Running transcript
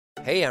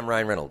Hey, I'm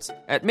Ryan Reynolds.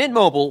 At Mint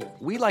Mobile,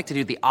 we like to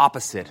do the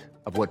opposite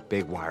of what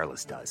Big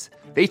Wireless does.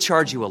 They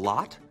charge you a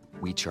lot,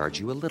 we charge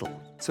you a little.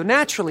 So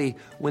naturally,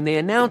 when they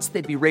announced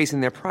they'd be raising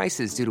their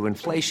prices due to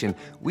inflation,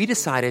 we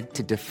decided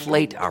to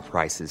deflate our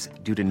prices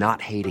due to not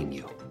hating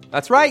you.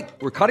 That's right.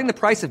 We're cutting the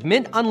price of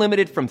Mint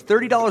Unlimited from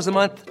 $30 a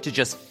month to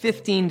just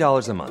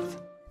 $15 a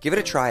month. Give it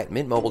a try at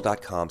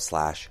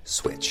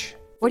mintmobile.com/switch.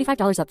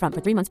 $45 up front for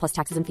 3 months plus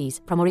taxes and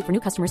fees. Promo rate for new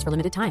customers for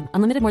limited time.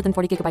 Unlimited more than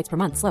 40 gigabytes per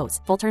month. Slows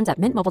full terms at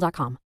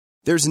mintmobile.com.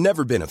 There's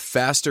never been a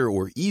faster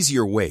or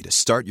easier way to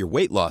start your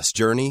weight loss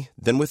journey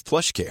than with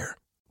PlushCare.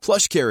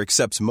 PlushCare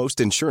accepts most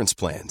insurance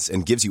plans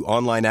and gives you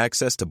online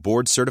access to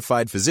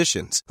board-certified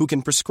physicians who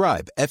can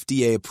prescribe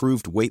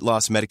FDA-approved weight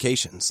loss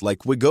medications like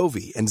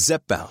Wegovy and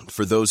Zepbound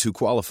for those who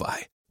qualify.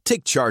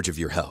 Take charge of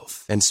your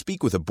health and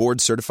speak with a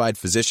board-certified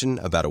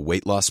physician about a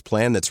weight loss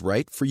plan that's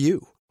right for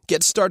you.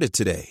 Get started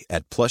today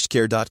at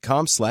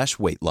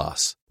plushcare.com/weight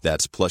loss.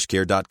 That's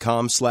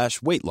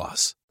plushcare.com/weight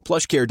loss.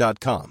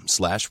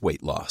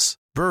 plushcare.com/weight loss.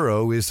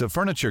 Burrow is a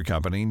furniture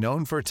company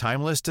known for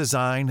timeless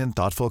design and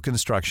thoughtful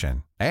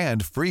construction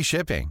and free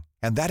shipping,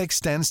 and that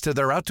extends to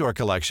their outdoor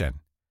collection.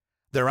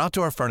 Their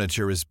outdoor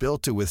furniture is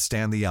built to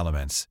withstand the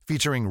elements,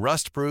 featuring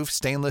rust-proof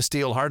stainless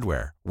steel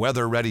hardware,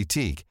 weather-ready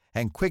teak,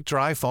 and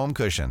quick-dry foam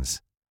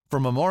cushions. For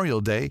Memorial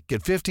Day,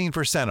 get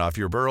 15% off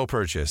your Burrow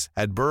purchase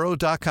at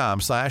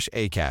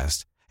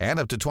burrow.com/acast and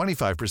up to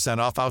 25%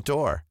 off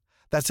outdoor.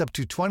 That's up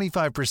to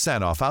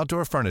 25% off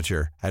outdoor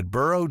furniture at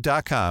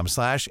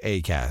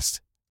burrow.com/acast.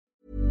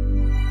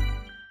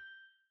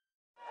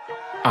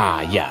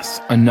 Ah, yes,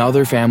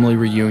 another family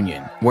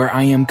reunion where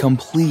I am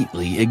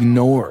completely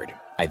ignored,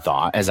 I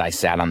thought as I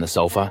sat on the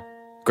sofa.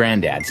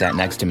 Granddad sat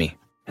next to me.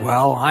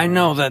 Well, I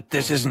know that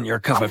this isn't your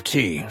cup of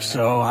tea,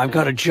 so I've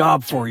got a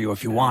job for you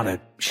if you want it.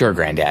 Sure,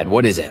 Granddad,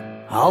 what is it?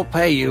 I'll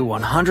pay you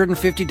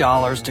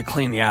 $150 to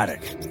clean the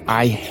attic.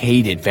 I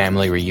hated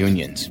family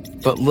reunions,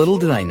 but little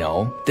did I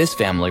know, this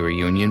family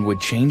reunion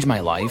would change my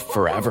life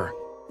forever.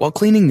 While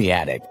cleaning the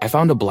attic, I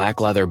found a black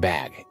leather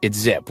bag. Its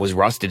zip was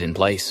rusted in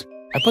place.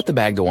 I put the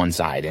bag to one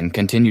side and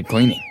continued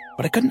cleaning,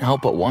 but I couldn't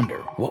help but wonder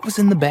what was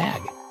in the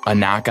bag. A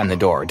knock on the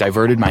door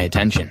diverted my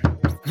attention.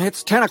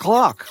 It's 10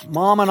 o'clock.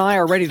 Mom and I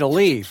are ready to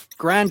leave.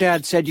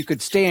 Granddad said you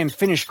could stay and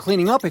finish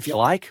cleaning up if you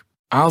like.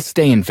 I'll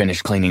stay and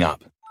finish cleaning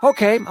up.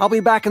 Okay, I'll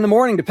be back in the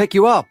morning to pick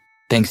you up.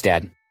 Thanks,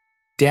 Dad.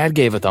 Dad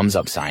gave a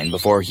thumbs-up sign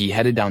before he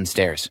headed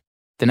downstairs.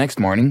 The next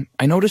morning,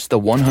 I noticed the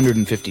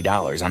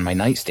 $150 on my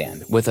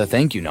nightstand with a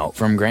thank you note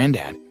from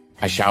Granddad.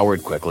 I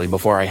showered quickly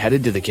before I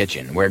headed to the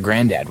kitchen where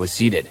Granddad was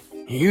seated.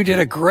 You did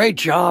a great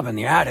job in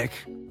the attic.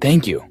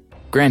 Thank you.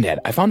 Granddad,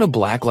 I found a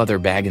black leather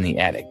bag in the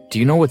attic. Do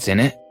you know what's in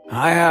it?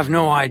 I have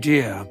no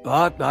idea,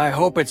 but I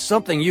hope it's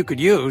something you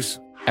could use.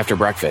 After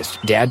breakfast,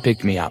 Dad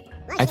picked me up.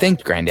 I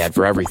thanked Granddad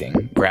for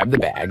everything, grabbed the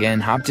bag,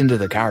 and hopped into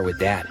the car with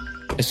Dad.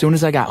 As soon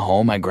as I got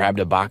home, I grabbed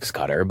a box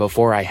cutter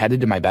before I headed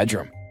to my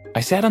bedroom.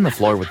 I sat on the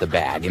floor with the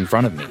bag in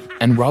front of me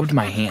and rubbed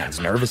my hands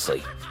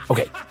nervously.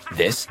 Okay,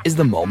 this is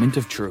the moment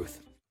of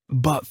truth.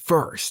 But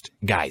first,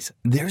 guys,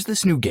 there's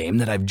this new game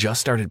that I've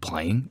just started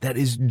playing that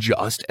is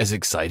just as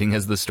exciting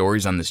as the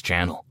stories on this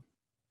channel.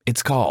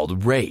 It's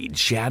called Raid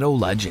Shadow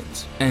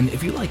Legends, and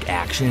if you like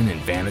action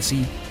and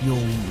fantasy,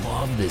 you'll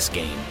love this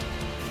game.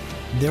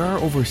 There are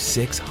over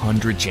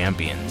 600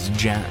 champions,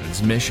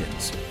 gens,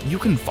 missions. You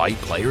can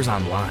fight players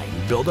online,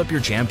 build up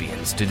your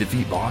champions to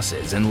defeat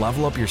bosses, and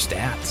level up your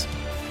stats.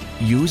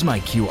 Use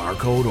my QR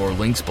code or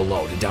links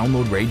below to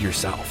download Raid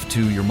yourself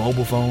to your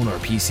mobile phone or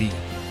PC.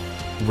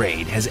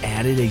 Raid has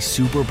added a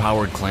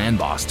super-powered clan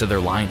boss to their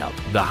lineup,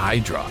 the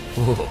Hydra.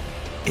 Whoa,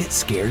 it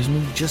scares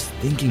me just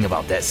thinking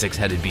about that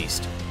six-headed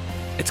beast.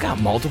 It's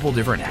got multiple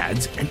different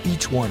heads, and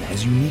each one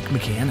has unique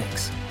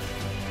mechanics.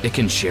 It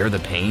can share the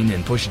pain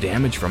and push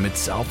damage from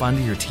itself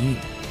onto your team.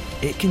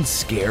 It can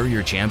scare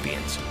your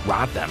champions,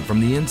 rot them from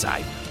the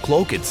inside,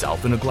 cloak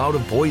itself in a cloud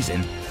of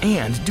poison,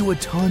 and do a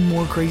ton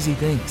more crazy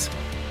things.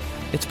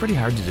 It's pretty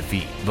hard to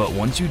defeat, but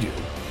once you do,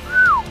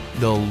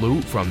 the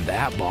loot from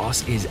that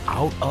boss is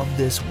out of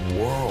this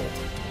world.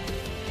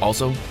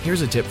 Also,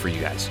 here's a tip for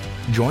you guys.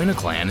 Join a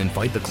clan and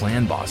fight the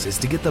clan bosses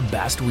to get the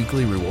best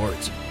weekly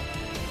rewards.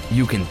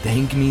 You can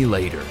thank me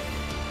later.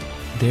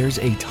 There's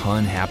a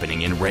ton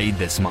happening in Raid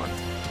this month.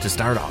 To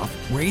start off,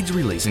 Raid's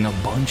releasing a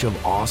bunch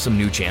of awesome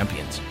new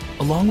champions,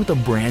 along with a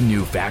brand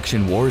new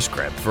faction war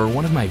script for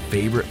one of my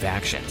favorite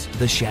factions,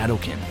 the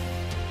Shadowkin.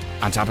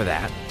 On top of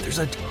that, there's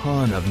a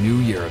ton of New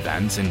Year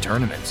events and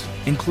tournaments,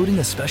 including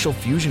a special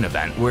fusion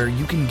event where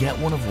you can get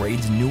one of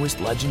Raid's newest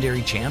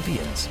legendary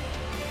champions.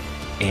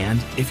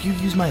 And if you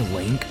use my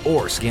link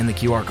or scan the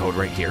QR code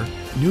right here,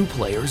 new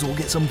players will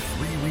get some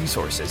free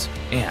resources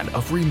and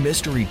a free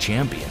mystery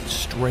champion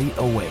straight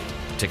away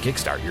to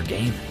kickstart your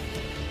game.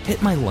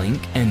 Hit my link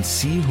and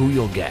see who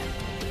you'll get.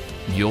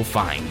 You'll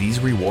find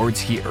these rewards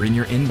here in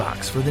your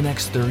inbox for the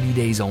next 30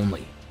 days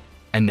only.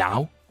 And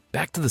now,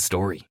 back to the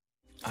story.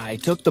 I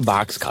took the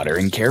box cutter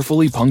and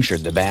carefully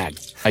punctured the bag.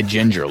 I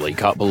gingerly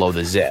cut below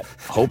the zip,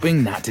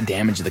 hoping not to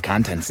damage the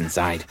contents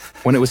inside.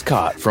 When it was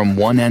cut from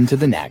one end to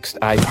the next,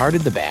 I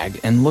parted the bag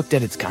and looked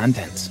at its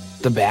contents.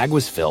 The bag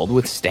was filled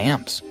with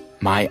stamps.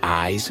 My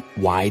eyes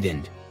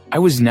widened. I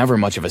was never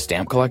much of a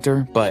stamp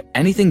collector, but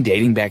anything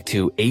dating back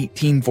to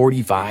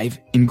 1845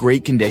 in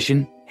great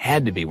condition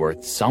had to be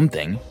worth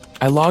something.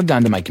 I logged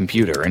onto my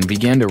computer and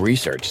began to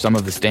research some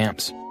of the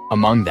stamps.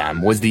 Among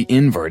them was the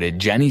inverted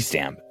Jenny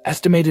stamp,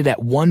 estimated at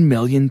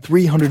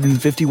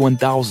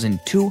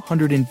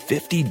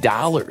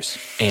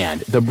 $1,351,250,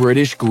 and the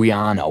British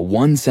Guiana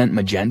 1 cent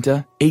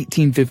magenta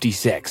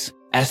 1856,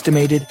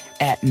 estimated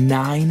at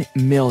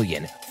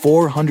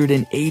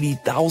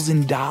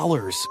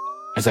 $9,480,000.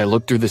 As I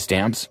looked through the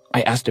stamps,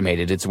 I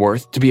estimated its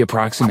worth to be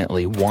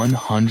approximately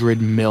 $100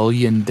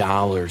 million.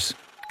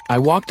 I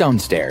walked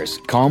downstairs,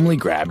 calmly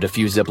grabbed a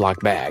few Ziploc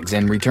bags,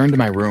 and returned to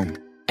my room.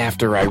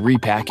 After I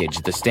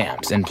repackaged the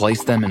stamps and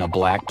placed them in a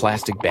black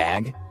plastic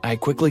bag, I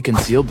quickly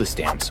concealed the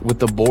stamps with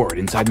the board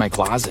inside my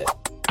closet.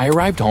 I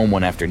arrived home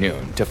one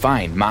afternoon to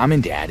find Mom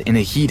and Dad in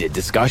a heated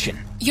discussion.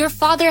 Your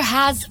father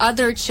has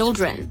other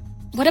children.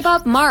 What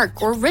about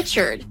Mark or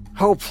Richard?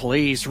 Oh,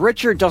 please.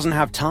 Richard doesn't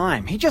have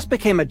time. He just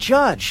became a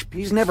judge.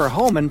 He's never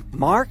home, and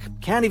Mark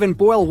can't even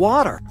boil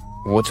water.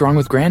 What's wrong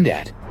with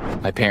Granddad?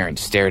 My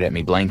parents stared at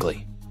me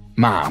blankly.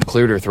 Mom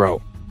cleared her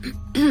throat.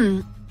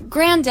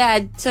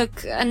 Granddad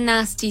took a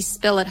nasty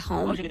spill at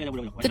home.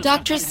 The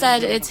doctor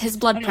said it's his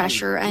blood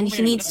pressure and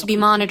he needs to be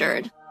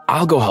monitored.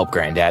 I'll go help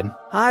Granddad.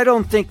 I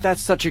don't think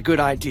that's such a good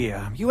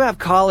idea. You have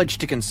college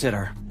to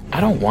consider. I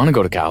don't want to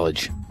go to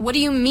college. What do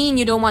you mean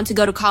you don't want to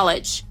go to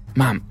college?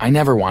 Mom, I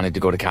never wanted to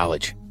go to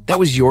college. That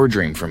was your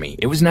dream for me.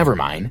 It was never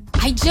mine.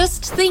 I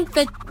just think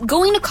that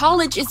going to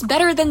college is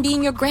better than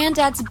being your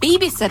granddad's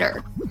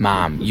babysitter.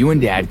 Mom, you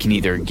and Dad can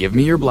either give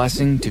me your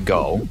blessing to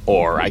go,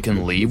 or I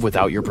can leave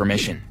without your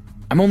permission.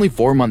 I'm only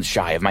 4 months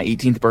shy of my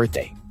 18th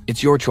birthday.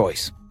 It's your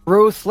choice.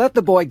 Ruth, let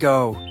the boy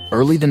go.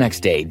 Early the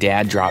next day,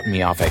 Dad dropped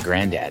me off at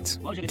Granddad's.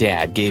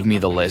 Dad gave me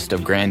the list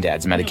of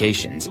Granddad's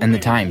medications and the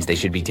times they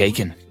should be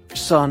taken.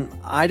 Son,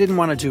 I didn't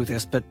want to do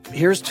this, but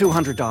here's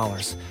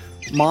 $200.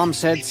 Mom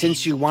said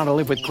since you want to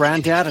live with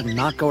Granddad and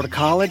not go to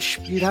college,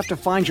 you'd have to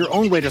find your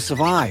own way to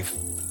survive.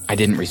 I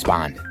didn't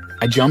respond.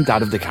 I jumped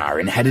out of the car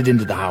and headed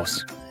into the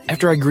house.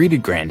 After I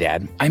greeted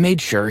Granddad, I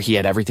made sure he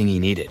had everything he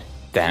needed.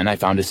 Then I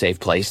found a safe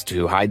place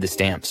to hide the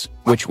stamps,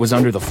 which was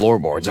under the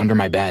floorboards under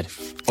my bed.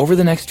 Over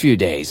the next few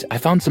days, I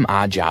found some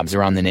odd jobs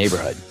around the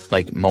neighborhood,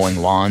 like mowing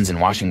lawns and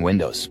washing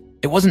windows.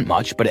 It wasn't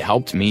much, but it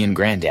helped me and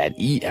Granddad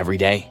eat every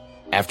day.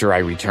 After I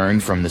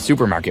returned from the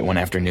supermarket one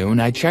afternoon,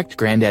 I checked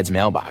Granddad's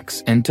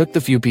mailbox and took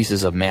the few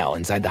pieces of mail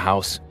inside the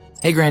house.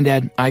 Hey,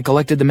 Granddad, I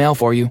collected the mail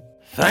for you.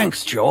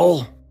 Thanks,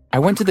 Joel. I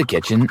went to the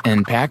kitchen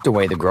and packed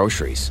away the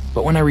groceries,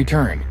 but when I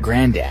returned,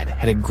 Granddad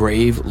had a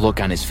grave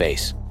look on his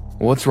face.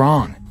 What's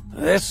wrong?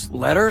 This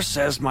letter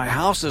says my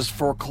house is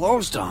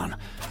foreclosed on,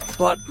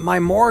 but my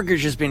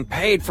mortgage has been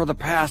paid for the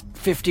past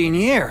 15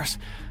 years.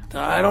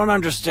 I don't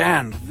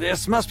understand.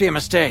 This must be a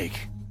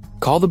mistake.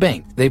 Call the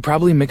bank. They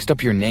probably mixed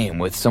up your name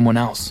with someone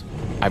else.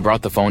 I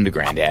brought the phone to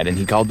Granddad and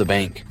he called the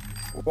bank.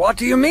 What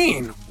do you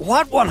mean?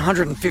 What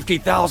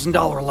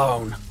 $150,000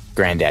 loan?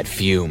 Granddad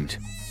fumed.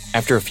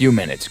 After a few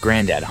minutes,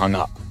 Granddad hung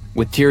up.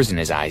 With tears in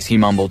his eyes, he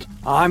mumbled,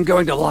 I'm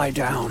going to lie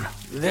down.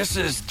 This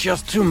is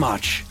just too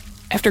much.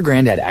 After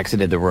Granddad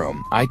exited the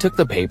room, I took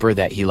the paper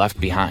that he left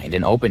behind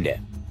and opened it.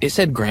 It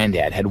said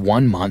Granddad had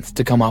 1 month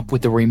to come up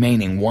with the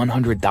remaining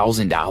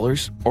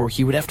 $100,000 or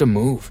he would have to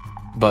move.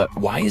 But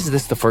why is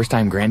this the first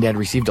time Granddad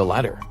received a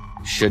letter?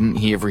 Shouldn't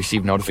he have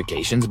received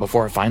notifications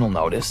before a final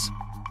notice?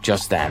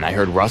 Just then, I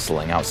heard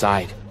rustling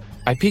outside.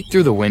 I peeked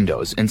through the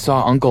windows and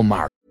saw Uncle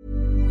Mark.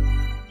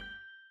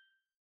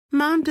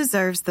 Mom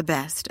deserves the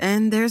best,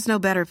 and there's no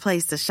better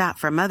place to shop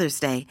for Mother's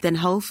Day than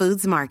Whole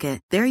Foods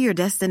Market. They're your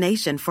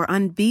destination for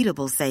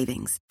unbeatable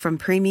savings, from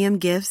premium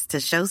gifts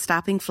to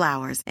show-stopping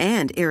flowers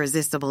and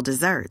irresistible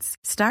desserts.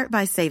 Start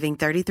by saving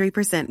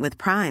 33% with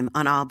Prime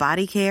on all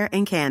body care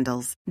and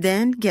candles.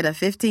 Then get a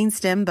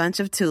 15-stem bunch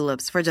of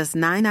tulips for just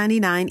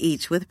 $9.99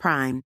 each with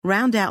Prime.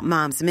 Round out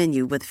Mom's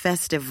menu with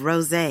festive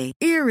rosé,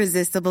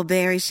 irresistible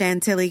berry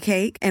chantilly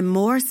cake, and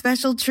more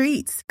special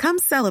treats. Come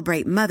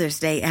celebrate Mother's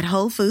Day at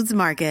Whole Foods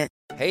Market.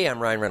 Hey, I'm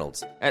Ryan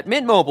Reynolds. At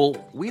Mint Mobile,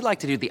 we like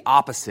to do the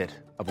opposite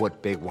of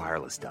what Big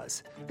Wireless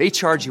does. They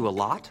charge you a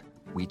lot,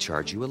 we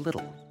charge you a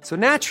little. So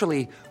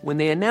naturally, when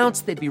they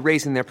announced they'd be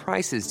raising their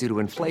prices due to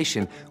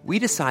inflation, we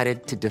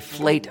decided to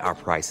deflate our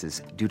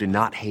prices due to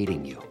not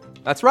hating you.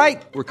 That's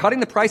right. We're cutting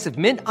the price of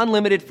Mint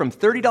Unlimited from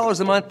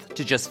 $30 a month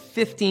to just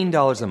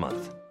 $15 a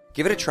month.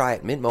 Give it a try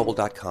at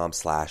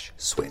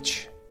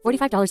mintmobile.com/switch.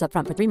 $45 up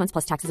front for 3 months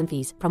plus taxes and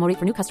fees. Promo rate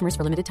for new customers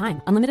for limited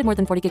time. Unlimited more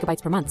than 40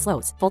 gigabytes per month.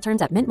 Slows full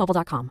terms at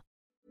mintmobile.com.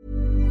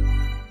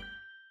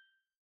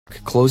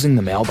 Closing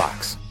the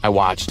mailbox. I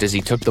watched as he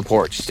took the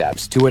porch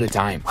steps 2 at a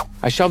time.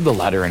 I shoved the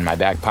letter in my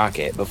back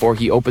pocket before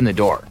he opened the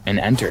door and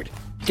entered.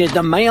 Did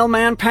the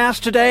mailman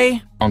pass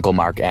today? Uncle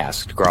Mark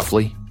asked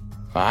gruffly.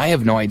 I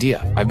have no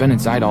idea. I've been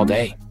inside all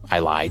day, I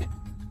lied.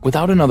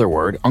 Without another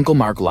word, Uncle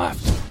Mark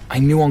left. I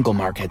knew Uncle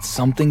Mark had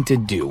something to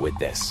do with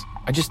this.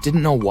 I just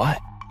didn't know what.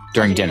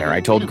 During dinner,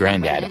 I told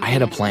Granddad I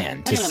had a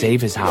plan to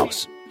save his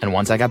house. and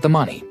once I got the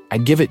money,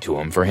 I'd give it to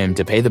him for him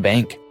to pay the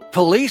bank.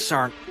 Police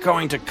aren't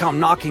going to come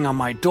knocking on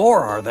my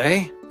door, are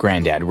they?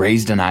 Granddad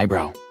raised an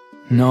eyebrow.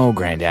 No,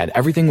 Granddad,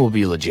 everything will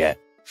be legit.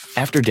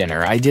 After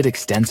dinner, I did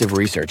extensive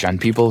research on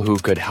people who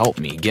could help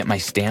me get my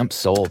stamps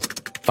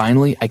sold.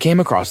 Finally, I came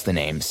across the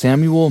name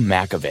Samuel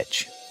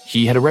Makovich.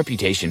 He had a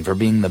reputation for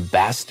being the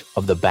best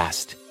of the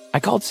best. I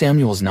called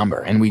Samuel's number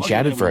and we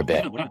chatted for a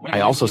bit.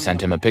 I also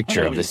sent him a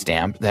picture of the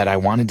stamp that I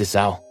wanted to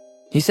sell.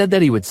 He said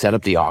that he would set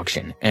up the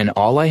auction, and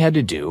all I had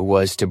to do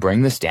was to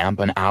bring the stamp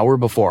an hour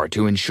before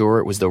to ensure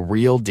it was the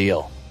real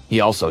deal. He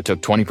also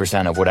took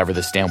 20% of whatever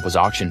the stamp was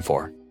auctioned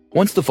for.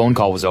 Once the phone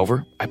call was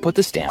over, I put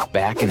the stamp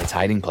back in its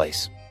hiding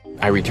place.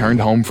 I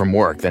returned home from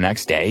work the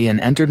next day and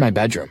entered my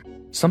bedroom.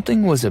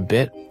 Something was a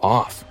bit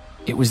off.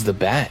 It was the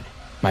bed.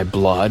 My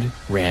blood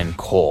ran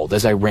cold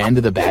as I ran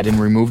to the bed and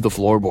removed the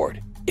floorboard.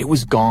 It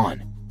was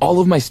gone. All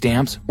of my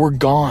stamps were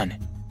gone.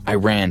 I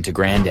ran to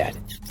Granddad.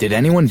 Did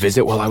anyone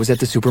visit while I was at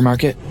the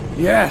supermarket?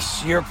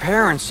 Yes, your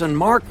parents and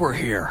Mark were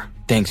here.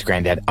 Thanks,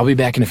 Granddad. I'll be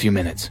back in a few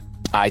minutes.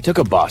 I took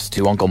a bus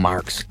to Uncle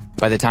Mark's.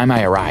 By the time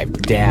I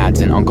arrived,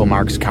 Dad's and Uncle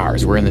Mark's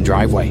cars were in the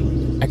driveway.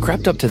 I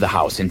crept up to the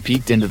house and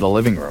peeked into the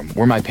living room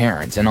where my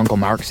parents and Uncle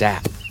Mark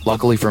sat.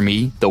 Luckily for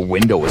me, the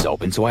window was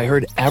open, so I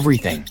heard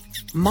everything.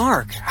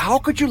 Mark, how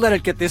could you let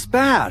it get this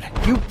bad?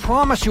 You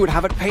promised you would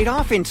have it paid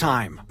off in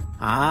time.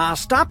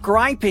 Stop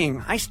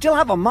griping. I still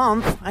have a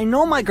month. I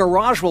know my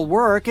garage will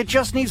work. It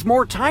just needs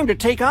more time to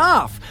take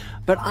off.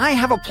 But I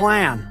have a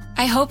plan.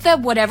 I hope that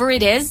whatever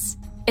it is,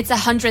 it's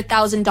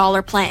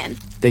 $100,000 plan.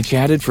 They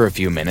chatted for a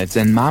few minutes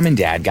and Mom and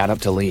Dad got up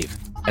to leave.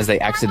 As they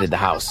exited the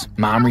house,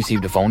 Mom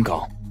received a phone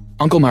call.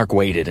 Uncle Mark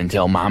waited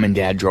until Mom and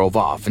Dad drove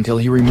off until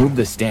he removed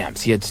the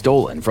stamps he had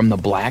stolen from the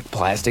black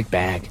plastic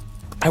bag.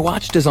 I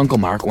watched as Uncle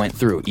Mark went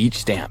through each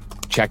stamp,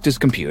 checked his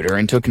computer,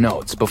 and took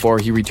notes before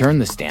he returned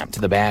the stamp to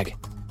the bag.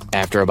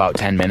 After about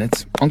 10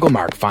 minutes, Uncle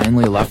Mark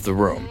finally left the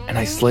room and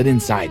I slid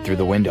inside through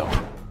the window.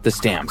 The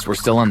stamps were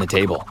still on the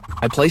table.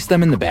 I placed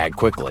them in the bag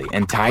quickly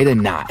and tied a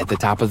knot at the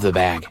top of the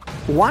bag.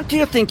 What do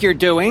you think you're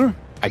doing?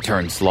 I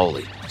turned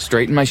slowly,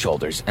 straightened my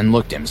shoulders, and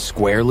looked him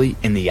squarely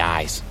in the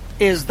eyes.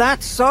 Is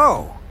that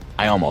so?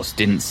 I almost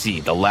didn't see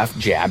the left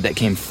jab that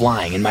came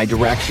flying in my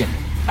direction.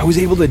 I was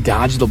able to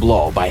dodge the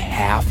blow by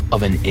half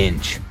of an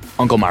inch.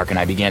 Uncle Mark and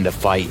I began to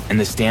fight, and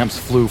the stamps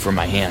flew from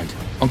my hand.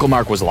 Uncle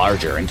Mark was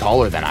larger and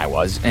taller than I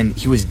was, and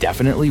he was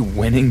definitely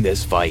winning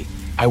this fight.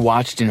 I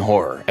watched in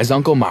horror as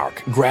Uncle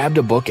Mark grabbed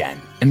a bookend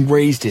and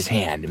raised his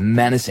hand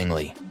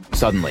menacingly.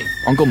 Suddenly,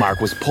 Uncle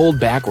Mark was pulled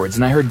backwards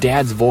and I heard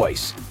Dad's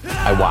voice.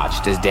 I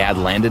watched as Dad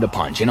landed a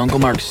punch in Uncle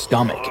Mark's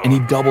stomach and he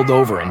doubled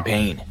over in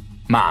pain.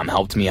 Mom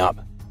helped me up.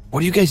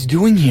 "What are you guys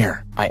doing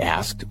here?" I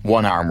asked,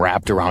 one arm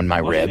wrapped around my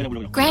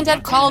rib.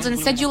 Granddad called and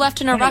said you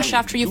left in a rush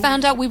after you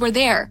found out we were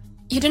there.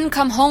 You didn't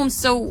come home,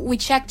 so we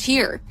checked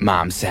here.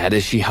 Mom said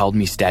as she held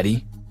me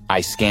steady.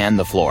 I scanned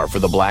the floor for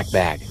the black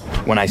bag.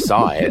 When I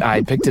saw it,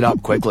 I picked it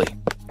up quickly.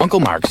 Uncle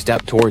Mark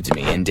stepped towards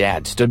me and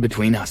Dad stood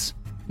between us.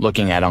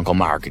 Looking at Uncle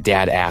Mark,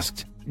 Dad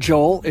asked,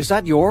 "Joel, is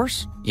that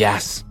yours?"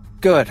 "Yes."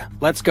 "Good,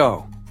 let's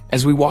go."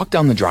 As we walked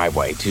down the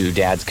driveway to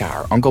Dad's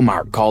car, Uncle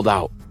Mark called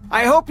out,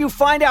 "I hope you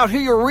find out who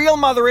your real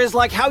mother is,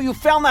 like how you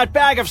found that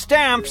bag of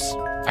stamps."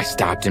 I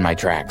stopped in my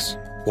tracks.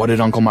 What did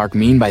Uncle Mark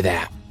mean by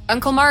that?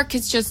 Uncle Mark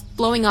is just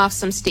blowing off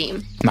some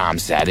steam. Mom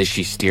said as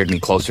she steered me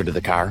closer to the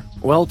car.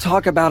 We'll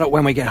talk about it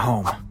when we get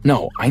home.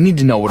 No, I need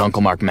to know what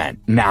Uncle Mark meant,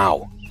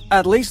 now.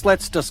 At least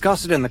let's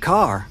discuss it in the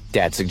car,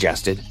 Dad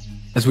suggested.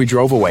 As we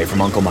drove away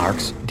from Uncle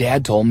Mark's,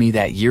 Dad told me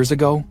that years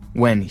ago,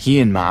 when he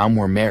and Mom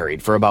were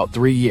married for about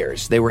 3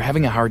 years, they were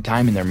having a hard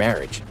time in their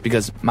marriage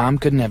because Mom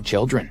couldn't have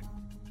children.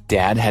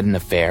 Dad had an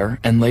affair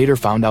and later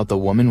found out the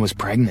woman was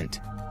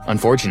pregnant.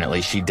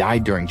 Unfortunately, she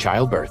died during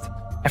childbirth.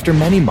 After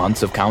many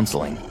months of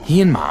counseling, he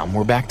and Mom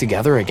were back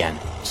together again.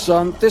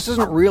 Son, this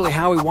isn't really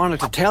how we wanted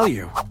to tell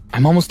you.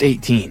 I'm almost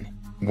 18.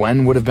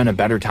 When would have been a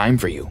better time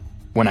for you?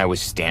 When I was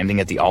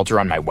standing at the altar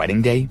on my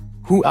wedding day?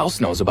 Who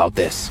else knows about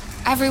this?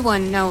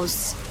 Everyone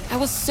knows. I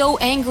was so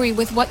angry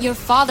with what your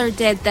father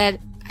did that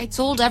I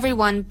told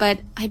everyone, but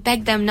I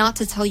begged them not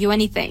to tell you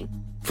anything.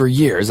 For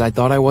years, I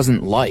thought I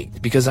wasn't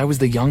liked because I was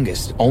the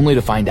youngest, only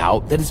to find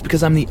out that it's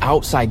because I'm the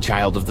outside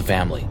child of the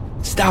family.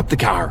 Stop the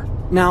car.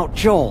 Now,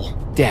 Joel.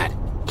 Dad,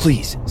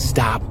 please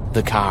stop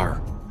the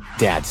car.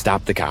 Dad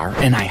stopped the car,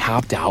 and I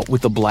hopped out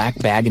with the black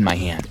bag in my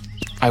hand.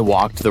 I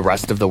walked the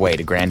rest of the way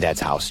to Granddad's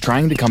house,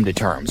 trying to come to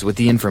terms with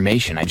the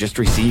information I just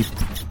received.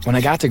 When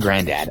I got to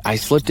Granddad, I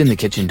slipped in the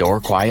kitchen door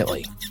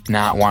quietly,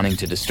 not wanting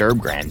to disturb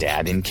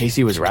Granddad in case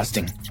he was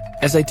resting.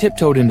 As I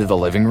tiptoed into the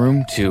living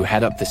room to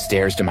head up the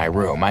stairs to my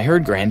room, I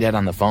heard Granddad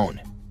on the phone.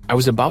 I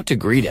was about to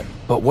greet him,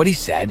 but what he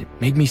said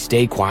made me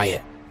stay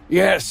quiet.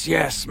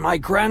 Yes, my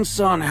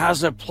grandson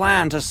has a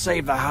plan to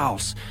save the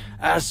house.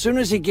 As soon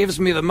as he gives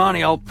me the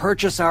money, I'll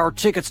purchase our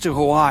tickets to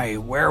Hawaii,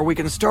 where we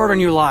can start a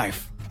new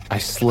life. I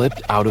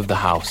slipped out of the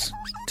house.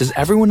 Does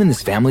everyone in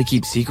this family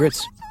keep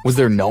secrets? Was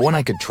there no one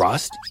I could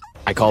trust?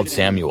 I called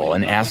Samuel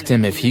and asked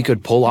him if he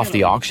could pull off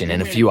the auction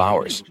in a few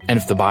hours, and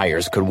if the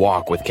buyers could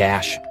walk with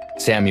cash.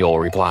 Samuel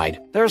replied.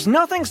 There's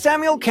nothing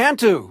Samuel can't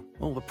do.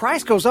 Well, the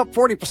price goes up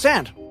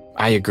 40%.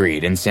 I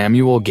agreed, and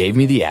Samuel gave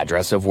me the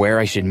address of where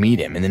I should meet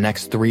him in the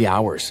next 3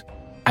 hours.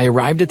 I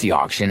arrived at the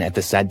auction at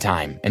the said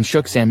time and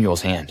shook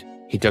Samuel's hand.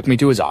 He took me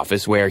to his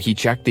office where he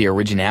checked the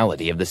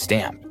originality of the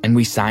stamp, and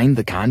we signed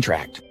the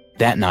contract.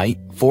 That night,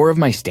 4 of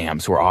my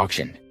stamps were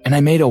auctioned, and I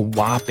made a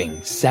whopping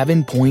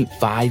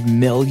 $7.5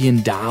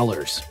 million.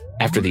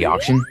 After the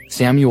auction,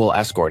 Samuel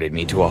escorted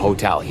me to a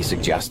hotel he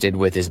suggested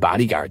with his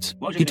bodyguards.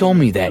 He told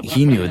me that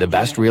he knew the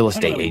best real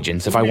estate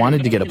agents if I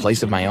wanted to get a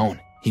place of my own.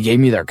 He gave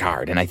me their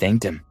card, and I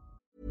thanked him.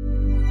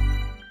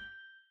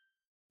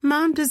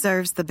 Mom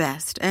deserves the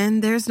best,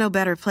 and there's no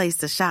better place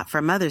to shop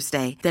for Mother's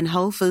Day than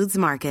Whole Foods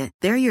Market.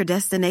 They're your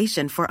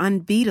destination for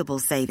unbeatable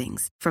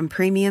savings, from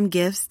premium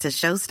gifts to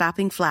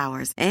show-stopping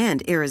flowers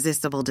and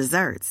irresistible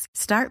desserts.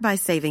 Start by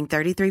saving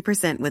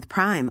 33% with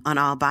Prime on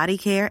all body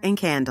care and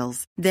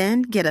candles.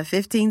 Then get a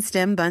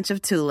 15-stem bunch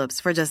of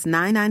tulips for just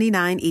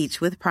 $9.99 each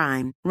with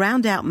Prime.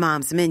 Round out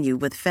Mom's menu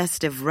with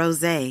festive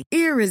rosé,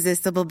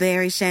 irresistible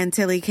berry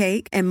chantilly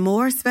cake, and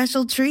more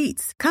special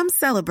treats. Come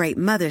celebrate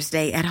Mother's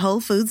Day at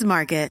Whole Foods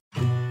Market.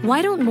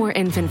 Why don't more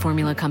infant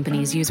formula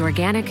companies use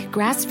organic,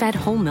 grass-fed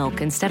whole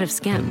milk instead of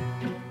skim?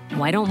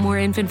 Why don't more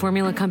infant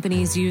formula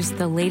companies use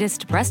the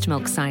latest breast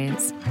milk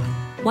science?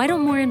 Why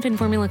don't more infant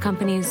formula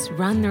companies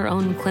run their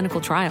own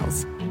clinical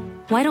trials?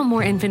 Why don't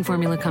more infant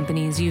formula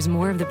companies use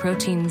more of the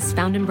proteins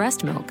found in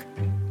breast milk?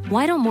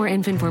 Why don't more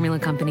infant formula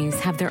companies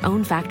have their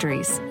own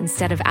factories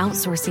instead of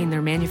outsourcing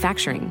their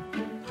manufacturing?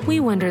 We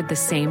wondered the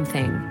same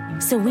thing.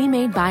 So we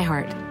made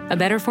ByHeart, a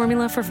better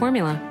formula for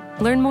formula.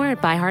 Learn more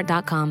at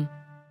byheart.com.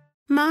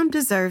 Mom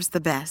deserves the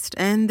best,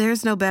 and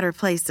there's no better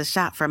place to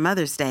shop for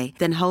Mother's Day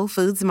than Whole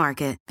Foods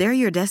Market. They're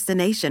your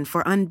destination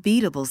for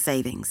unbeatable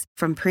savings,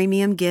 from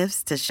premium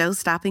gifts to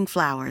show-stopping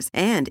flowers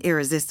and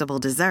irresistible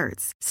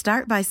desserts.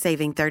 Start by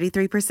saving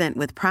 33%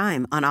 with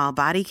Prime on all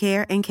body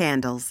care and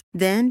candles.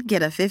 Then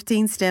get a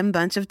 15-stem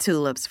bunch of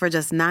tulips for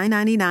just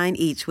 $9.99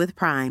 each with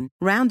Prime.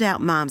 Round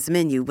out Mom's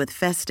menu with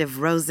festive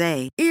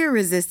rosé,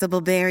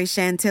 irresistible berry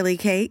chantilly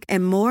cake,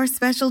 and more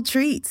special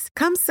treats.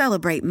 Come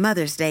celebrate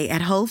Mother's Day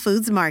at Whole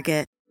Foods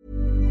Market.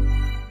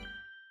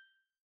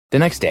 The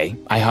next day,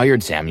 I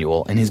hired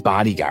Samuel and his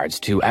bodyguards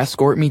to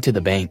escort me to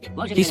the bank.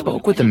 He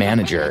spoke with the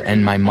manager,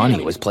 and my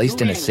money was placed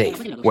in a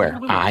safe, where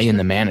I and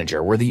the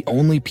manager were the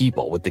only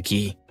people with the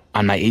key.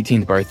 On my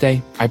 18th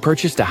birthday, I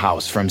purchased a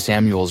house from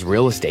Samuel's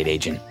real estate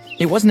agent.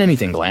 It wasn't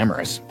anything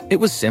glamorous. It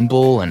was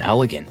simple and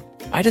elegant.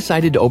 I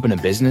decided to open a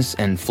business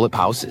and flip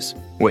houses,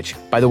 which,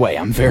 by the way,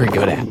 I'm very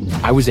good at.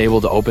 I was able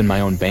to open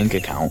my own bank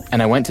account,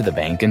 and I went to the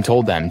bank and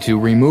told them to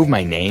remove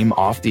my name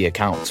off the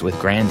accounts with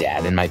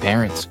Granddad and my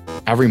parents.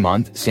 Every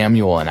month,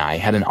 Samuel and I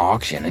had an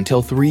auction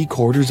until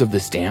 3/4 of the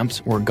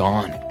stamps were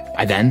gone.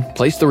 I then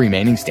placed the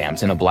remaining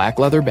stamps in a black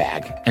leather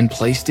bag and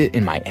placed it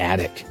in my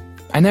attic.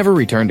 I never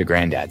returned to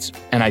Granddad's,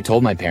 and I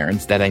told my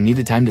parents that I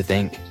needed time to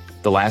think.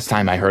 The last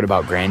time I heard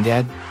about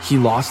Granddad, he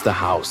lost the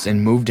house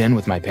and moved in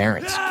with my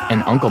parents,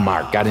 and Uncle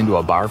Mark got into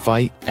a bar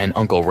fight, and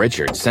Uncle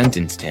Richard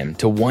sentenced him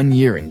to 1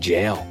 year in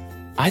jail.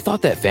 I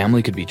thought that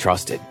family could be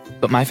trusted,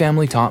 but my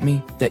family taught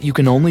me that you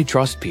can only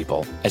trust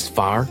people as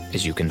far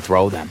as you can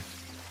throw them.